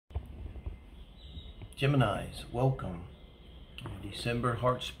Geminis, welcome. December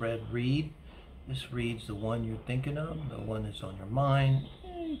heart spread read. This reads the one you're thinking of, the one that's on your mind.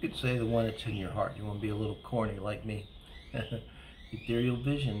 You could say the one that's in your heart. You want to be a little corny like me. Ethereal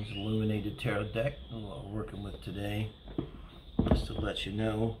Visions, Illuminated Tarot deck, what we're working with today. Just to let you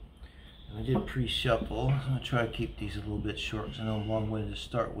know. And I did pre-shuffle. I'm going to try to keep these a little bit short because I know I'm long-winded to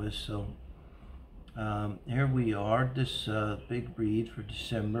start with. So here we are, this big read for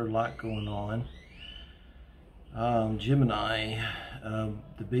December, a lot going on. Gemini,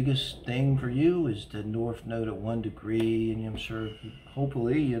 the biggest thing for you is the North Node at 1 degree, and I'm sure,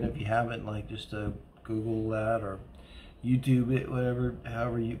 hopefully, and if you haven't, like, just Google that or YouTube it, whatever,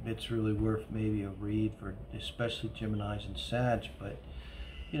 however it's really worth maybe a read for especially Geminis and Sag. But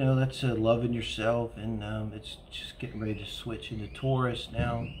you know, that's loving yourself, and it's just getting ready to switch into Taurus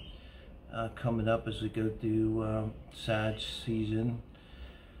now, coming up as we go through Sag season.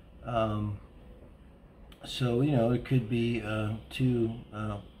 So, you know, it could be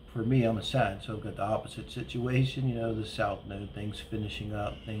for me, I'm a Sag, so I've got the opposite situation, you know, the South Node, things finishing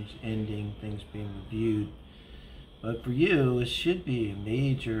up, things ending, things being reviewed. But for you, it should be a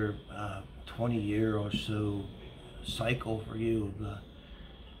major 20-year or so cycle for you,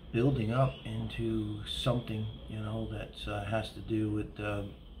 building up into something, you know, that has to do with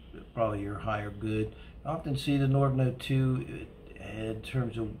probably your higher good. I often see the North Node too, in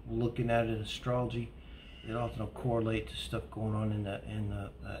terms of looking at it in astrology. It often will correlate to stuff going on in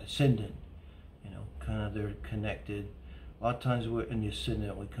the ascendant, you know, kind of they're connected. A lot of times we're in the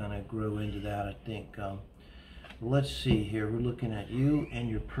ascendant, we kind of grow into that, I think. Let's see here, we're looking at you and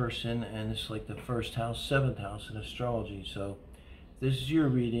your person, and it's like the first house, 7th house in astrology. So if this is your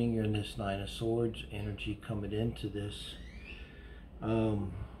reading, you're in this 9 of Swords energy coming into this.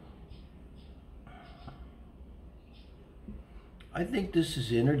 I think this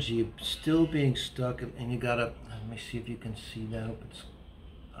is energy of still being stuck, and you gotta, let me see if you can see that.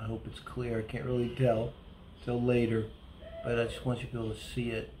 I hope it's clear. I can't really tell till later, but I just want you to be able to see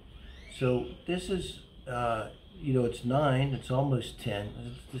it. So this is, you know, it's 9, it's almost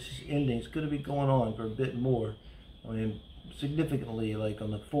 10. This is ending. It's going to be going on for a bit more. I mean, significantly, like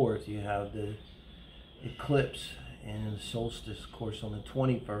on the 4th, you have the eclipse and the solstice, of course, on the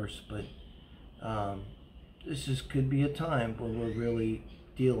 21st, but this could be a time where we're really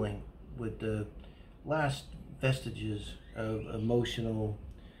dealing with the last vestiges of emotional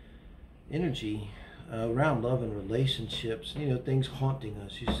energy around love and relationships. You know, things haunting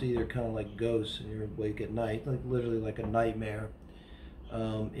us. You see, they're kind of like ghosts, and you're awake at night, like literally like a nightmare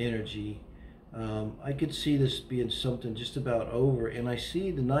energy. I could see this being something just about over, and I see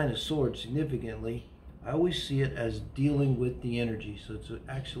the 9 of Swords significantly. I always see it as dealing with the energy, so it's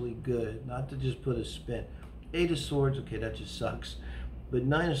actually good, not to just put a spin. 8 of Swords, okay, that just sucks. But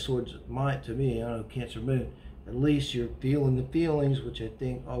 9 of Swords might, to me, I don't know, Cancer Moon, at least you're feeling the feelings, which I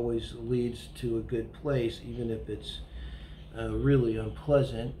think always leads to a good place, even if it's really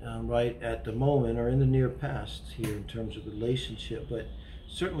unpleasant right at the moment or in the near past here in terms of relationship. But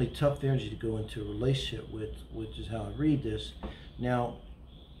certainly tough energy to go into a relationship with, which is how I read this. Now,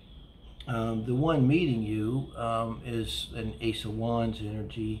 the one meeting you is an Ace of Wands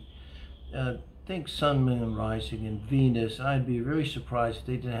energy. Think Sun, Moon, Rising, and Venus. I'd be very surprised if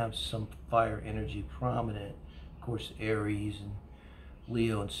they didn't have some fire energy prominent. Of course, Aries and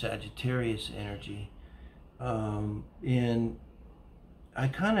Leo and Sagittarius energy. And I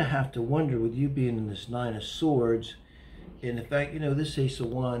kind of have to wonder, with you being in this 9 of Swords, and the fact, you know, this Ace of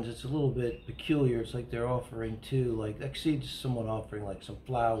Wands, it's a little bit peculiar. It's like they're offering too, like, I see someone offering like some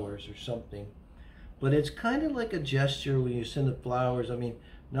flowers or something. But it's kind of like a gesture when you send the flowers. I mean,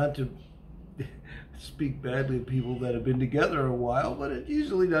 not to speak badly of people that have been together a while, but it's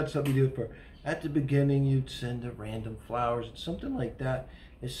usually not something you do for. At the beginning, you'd send a random flowers. It's something like that.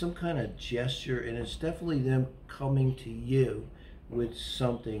 It's some kind of gesture, and it's definitely them coming to you with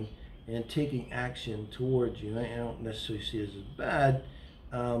something and taking action towards you. I don't necessarily see it as bad,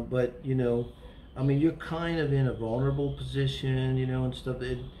 but, you know, I mean, you're kind of in a vulnerable position, you know, and stuff.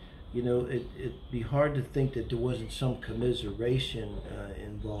 You know, it'd be hard to think that there wasn't some commiseration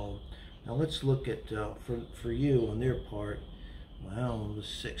involved. Now let's look at, for you on their part, wow, the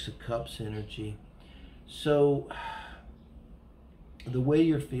 6 of Cups energy. So the way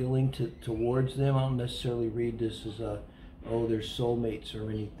you're feeling towards them, I don't necessarily read this as oh, they're soulmates or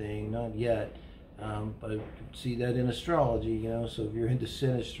anything, not yet. But I see that in astrology, you know, so if you're into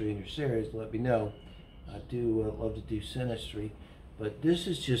Synastry and you're serious, let me know. I do love to do Synastry. But this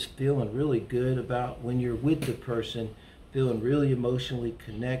is just feeling really good about when you're with the person, feeling really emotionally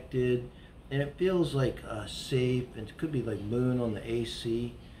connected, and it feels like safe, and it could be like Moon on the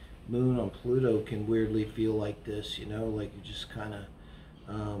AC, moon on Pluto can weirdly feel like this, you know, like you just kind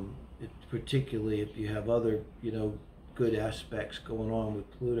of, particularly if you have other, you know, good aspects going on with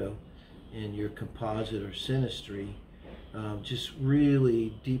Pluto in your composite or synastry, just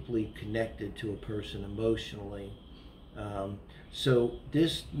really deeply connected to a person emotionally. So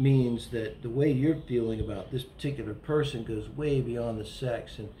this means that the way you're feeling about this particular person goes way beyond the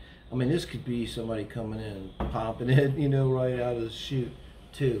sex. And I mean, this could be somebody coming in and popping it, you know, right out of the chute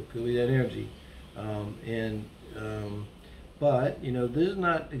too. Could be that energy. But, you know, this is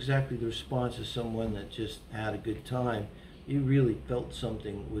not exactly the response of someone that just had a good time. You really felt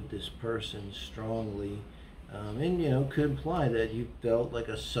something with this person strongly. And, you know, could imply that you felt like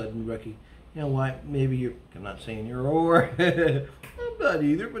a sudden recognition. You know what, maybe you're, I'm not saying you're or, I'm not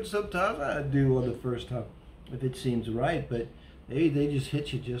either, but sometimes I do on the first time, if it seems right. But maybe they just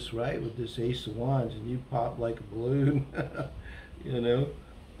hit you just right with this Ace of Wands and you pop like a balloon, you know.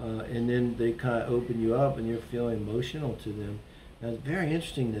 And then they kind of open you up and you're feeling emotional to them. Now it's very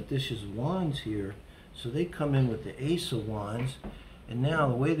interesting that this is Wands here. So they come in with the Ace of Wands. And now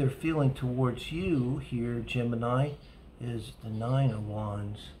the way they're feeling towards you here, Gemini, is the Nine of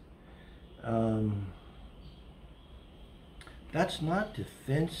Wands. That's not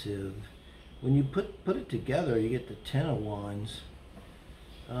defensive. When you put it together, you get the Ten of Wands.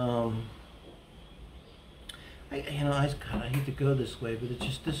 I hate to go this way, but it's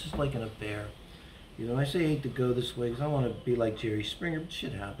just, this is like an affair. You know, I say I hate to go this way because I want to be like Jerry Springer, but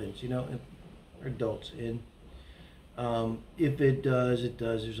shit happens, you know, we're adults. And if it does, it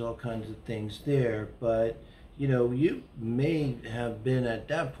does. There's all kinds of things there. But, you know, you may have been at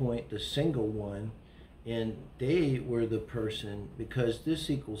that point the single one, and they were the person, because this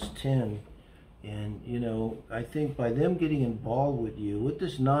equals 10. And, you know, I think by them getting involved with you, what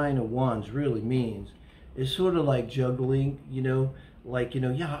this Nine of Wands really means is sort of like juggling, you know, like, you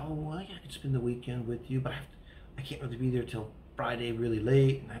know, yeah, oh, well, I could spend the weekend with you, but I can't really be there till Friday really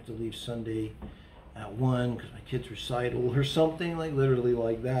late, and I have to leave Sunday at 1 because my kid's recital or something, like literally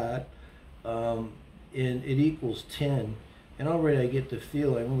like that. And it equals 10. And already I get the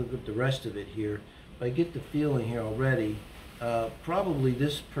feeling, I'm going to look at the rest of it here, but I get the feeling here already, probably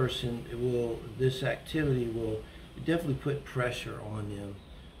this person this activity will definitely put pressure on them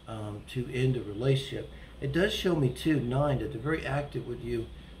to end a relationship. It does show me too, 9, that they're very active with you.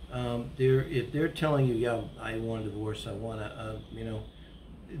 If they're telling you, yeah, I want a divorce, I want to, you know,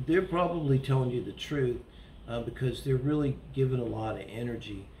 they're probably telling you the truth because they're really giving a lot of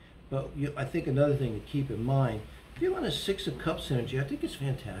energy. But I think another thing to keep in mind, if you're on a 6 of Cups energy, I think it's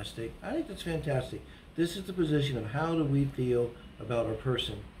fantastic. I think that's fantastic. This is the position of how do we feel about our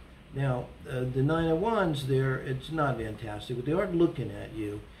person. Now, the 9 of Wands there, it's not fantastic, but they are looking at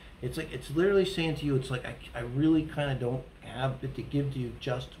you. It's like, it's literally saying to you, it's like, I really kind of don't have it to give to you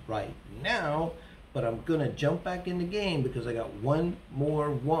just right now, but I'm going to jump back in the game because I got one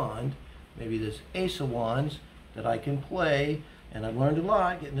more wand, maybe this Ace of Wands, that I can play, and I've learned a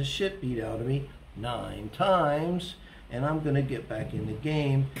lot, getting the shit beat out of me 9 times, and I'm going to get back in the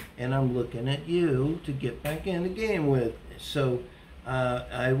game, and I'm looking at you to get back in the game with. So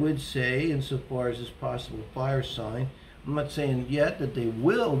I would say, insofar as this possible fire sign, I'm not saying yet that they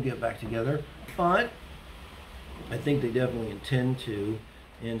will get back together, but I think they definitely intend to.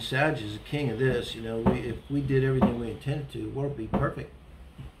 And Sag is the king of this. You know, if we did everything we intended to, well, it'd be perfect.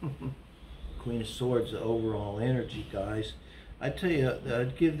 Queen of Swords, the overall energy, guys. I tell you,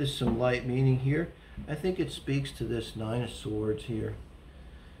 I'd give this some light meaning here. I think it speaks to this 9 of Swords here.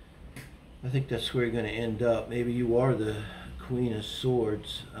 I think that's where you're going to end up. Maybe you are the Queen of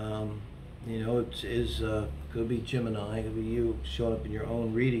Swords. You know, could be Gemini, it could be you showing up in your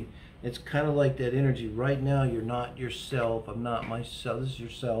own reading. It's kind of like that energy. Right now, you're not yourself. I'm not myself. This is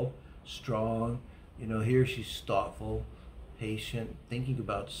yourself. Strong. You know, here she's thoughtful, patient, thinking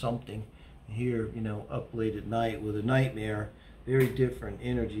about something. Here, you know, up late at night with a nightmare. Very different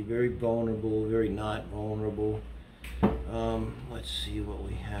energy. Very vulnerable, very not vulnerable. Let's see what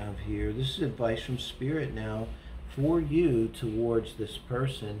we have here. This is advice from Spirit now for you towards this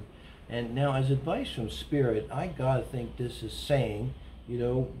person. And now, as advice from Spirit, I gotta think this is saying, you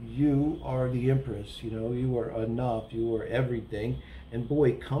know, you are the Empress, you know, you are enough, you are everything. And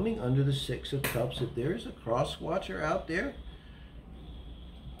boy, coming under the 6 of Cups, if there's a cross watcher out there,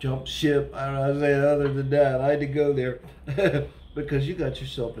 jump ship. I don't know how to say it other than that. I had to go there because you got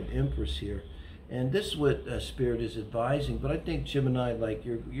yourself an Empress here. And this is what Spirit is advising. But I think Gemini, like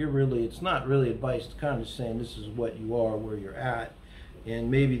you're really, it's not really advice. It's kind of saying this is what you are, where you're at.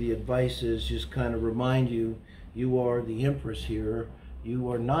 And maybe the advice is just kind of remind you, you are the Empress here.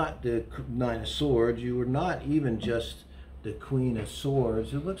 You are not the 9 of Swords. You are not even just the Queen of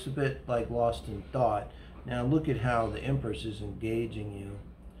Swords. It looks a bit like lost in thought. Now look at how the Empress is engaging you.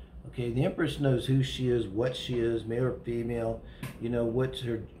 Okay, the Empress knows who she is, what she is, male or female. You know what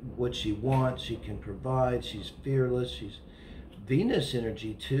she wants. She can provide. She's fearless. She's Venus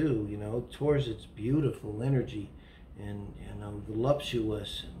energy too. You know, Taurus, it's beautiful energy, and you know,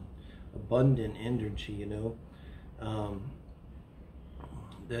 voluptuous and abundant energy. You know,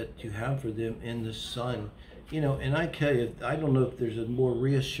 that you have for them in the Sun. You know, and I tell you, I don't know if there's a more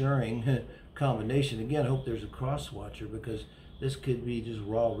reassuring combination. Again, I hope there's a cross watcher, because this could be just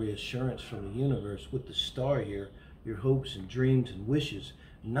raw reassurance from the universe with the star here, your hopes and dreams and wishes,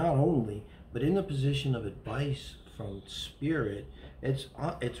 not only, but in the position of advice from Spirit.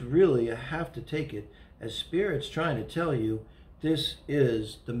 It's really, I have to take it as Spirit's trying to tell you, this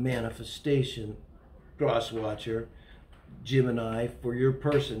is the manifestation, cross watcher, Gemini, for your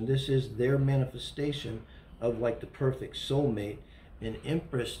person. This is their manifestation of like the perfect soulmate. An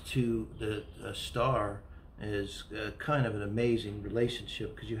Empress to the star is kind of an amazing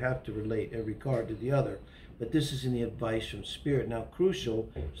relationship, because you have to relate every card to the other. But this is in the advice from Spirit. Now, crucial,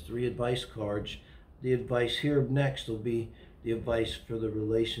 there's 3 advice cards. The advice here next will be the advice for the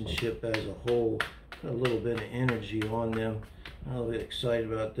relationship as a whole. Put a little bit of energy on them. I'm a little bit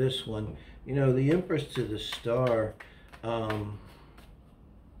excited about this one. You know, the Empress to the star,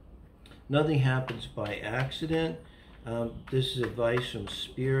 nothing happens by accident. This is advice from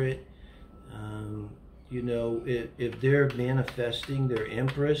Spirit. You know, if they're manifesting their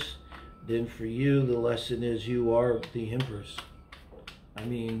Empress, then for you, the lesson is you are the Empress. I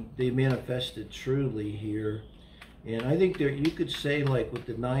mean, they manifested truly here. And I think you could say, like with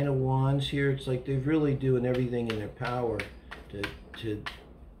the 9 of Wands here, it's like they're really doing everything in their power to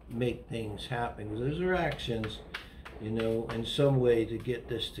make things happen. Because those are actions, you know, in some way to get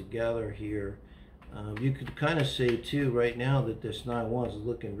this together here. You could kind of say too right now that this 9 of Wands is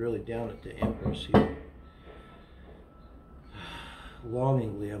looking really down at the Empress here.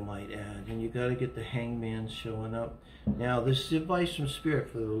 Longingly, I might add. And you got to get the Hangman showing up. Now, this is advice from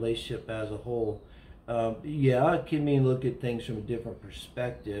Spirit for the relationship as a whole. Yeah, it can mean look at things from a different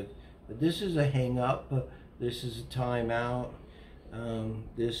perspective. But this is a hang up. This is a timeout.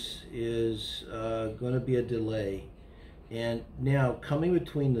 This is going to be a delay. And now, coming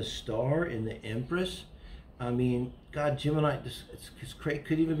between the star and the Empress, I mean, God, Gemini, it's great.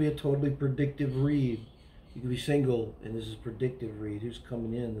 Could even be a totally predictive read. You could be single, and this is predictive read. Who's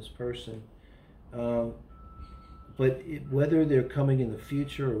coming in, this person. But whether they're coming in the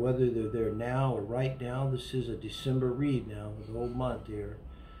future or whether they're there now or right now, this is a December read now, the whole month here.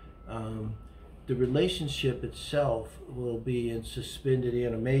 The relationship itself will be in suspended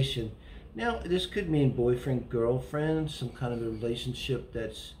animation. Now, this could mean boyfriend, girlfriend, some kind of a relationship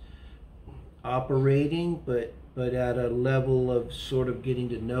that's operating, but at a level of sort of getting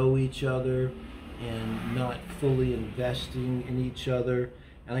to know each other and not fully investing in each other.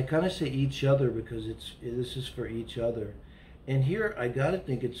 And I kind of say each other because this is for each other. And here I got to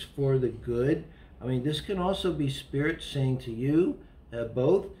think it's for the good. I mean, this can also be Spirit saying to you,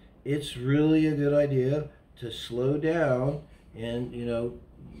 both, it's really a good idea to slow down and, you know,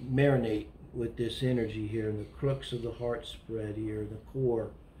 marinate with this energy here, and the crux of the heart spread here, the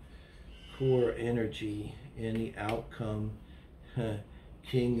core energy and the outcome.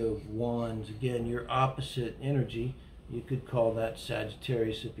 King of Wands, again, your opposite energy. You could call that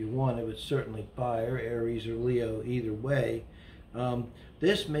Sagittarius if you wanted, but certainly fire, Aries or Leo, either way.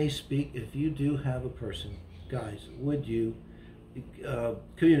 This may speak, if you do have a person, guys, would you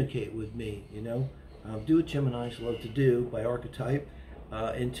communicate with me, you know? Do what Geminis love to do by archetype,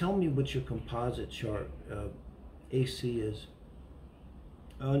 and tell me what your composite chart AC is,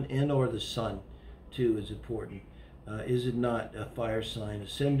 and or the Sun, too, is important. Is it not a fire sign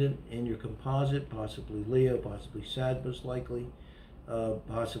ascendant in your composite? Possibly Leo, possibly Sag, most likely.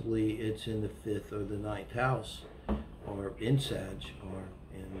 Possibly it's in the 5th or the 9th house, or in Sag, or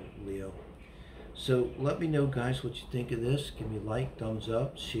in Leo. So let me know, guys, what you think of this. Give me a like, thumbs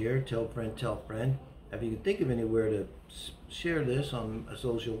up, share, tell a friend. If you can think of anywhere to share this on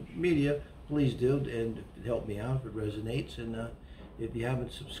social media, please do, and help me out if it resonates. And if you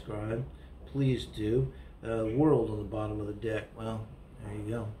haven't subscribed, please do. World on the bottom of the deck. Well, there you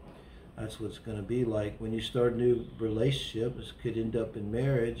go. That's what it's going to be like when you start a new relationship. This could end up in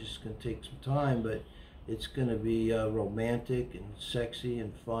marriage. It's going to take some time, but it's going to be romantic and sexy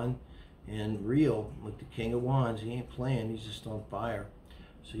and fun and real. With the King of Wands, he ain't playing. He's just on fire.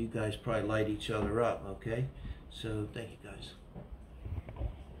 So you guys probably light each other up, okay? So thank you, guys.